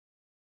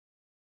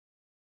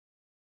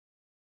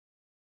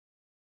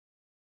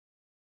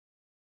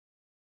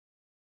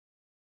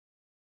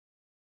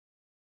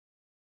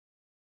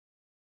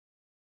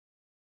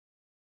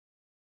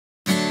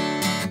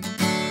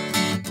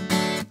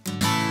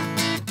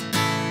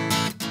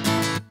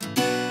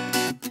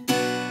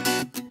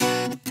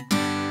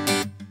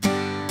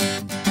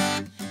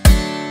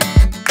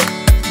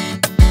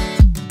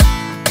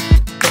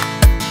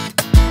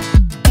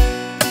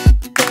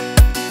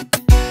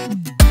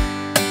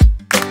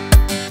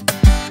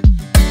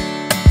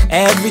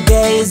Every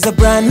day is a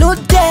brand new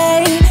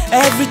day.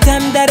 Every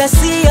time that I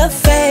see your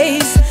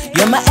face,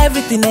 you're my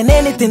everything and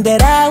anything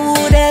that I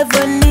would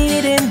ever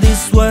need in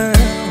this world.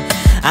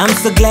 I'm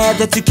so glad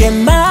that you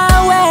came my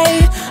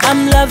way.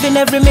 I'm loving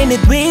every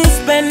minute we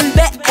spend,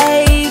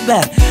 babe.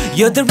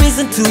 You're the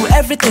reason to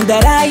everything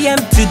that I am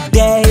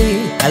today.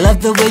 I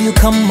love the way you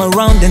come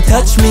around and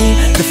touch me.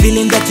 The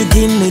feeling that you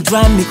give me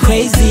drive me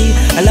crazy.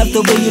 I love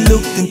the way you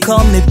look and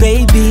call me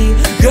baby.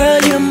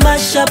 Girl, you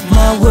mash up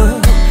my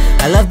world.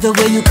 I love the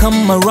way you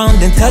come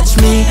around and touch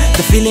me.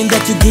 The feeling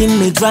that you give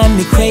me drive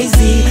me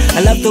crazy.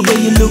 I love the way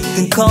you look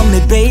and call me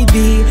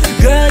baby.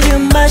 Girl, you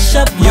mash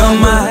up my world. You're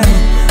my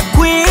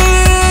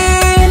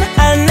queen.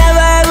 I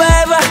never,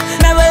 ever,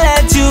 never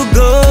let you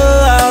go.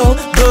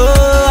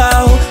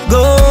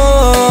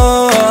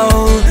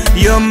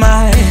 You're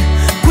my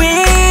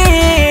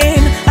queen.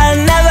 I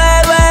never,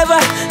 ever,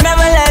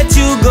 never let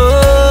you go.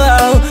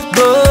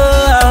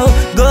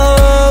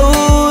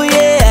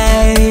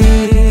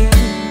 Yeah.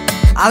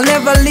 I'll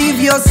never leave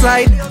your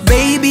side,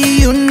 baby,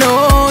 you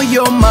know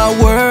you're my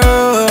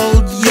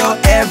world. You're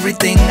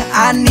everything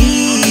I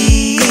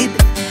need,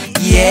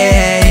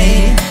 yeah.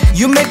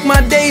 You make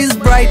my days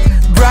bright,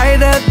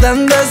 brighter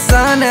than the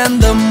sun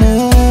and the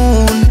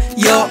moon.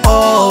 You're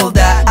all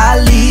that I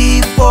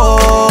live for.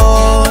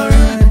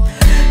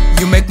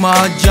 You make my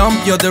heart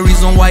jump, you're the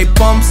reason why it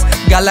pumps.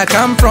 Girl, I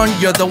come front,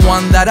 you're the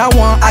one that I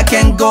want. I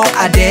can't go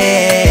a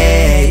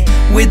day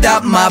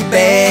without my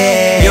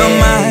babe. You're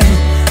my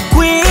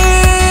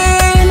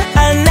queen.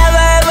 I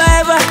never,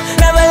 ever,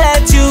 never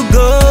let you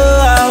go.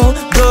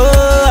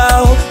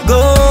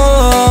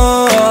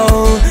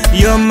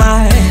 You're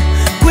my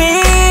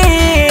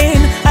queen.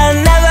 I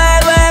never,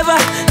 ever,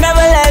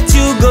 never let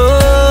you go.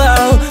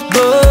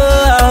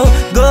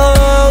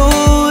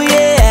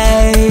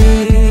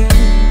 Yeah.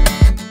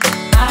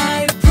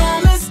 I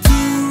promise to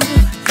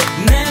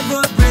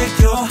never break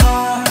your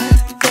heart.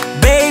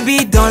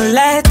 Baby, don't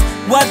let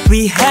what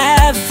we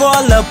have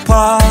fall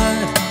apart.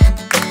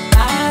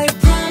 I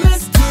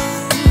promise to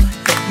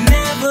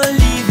never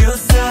leave your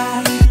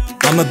side.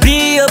 I'ma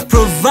be a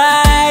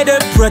provider,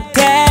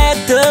 protect.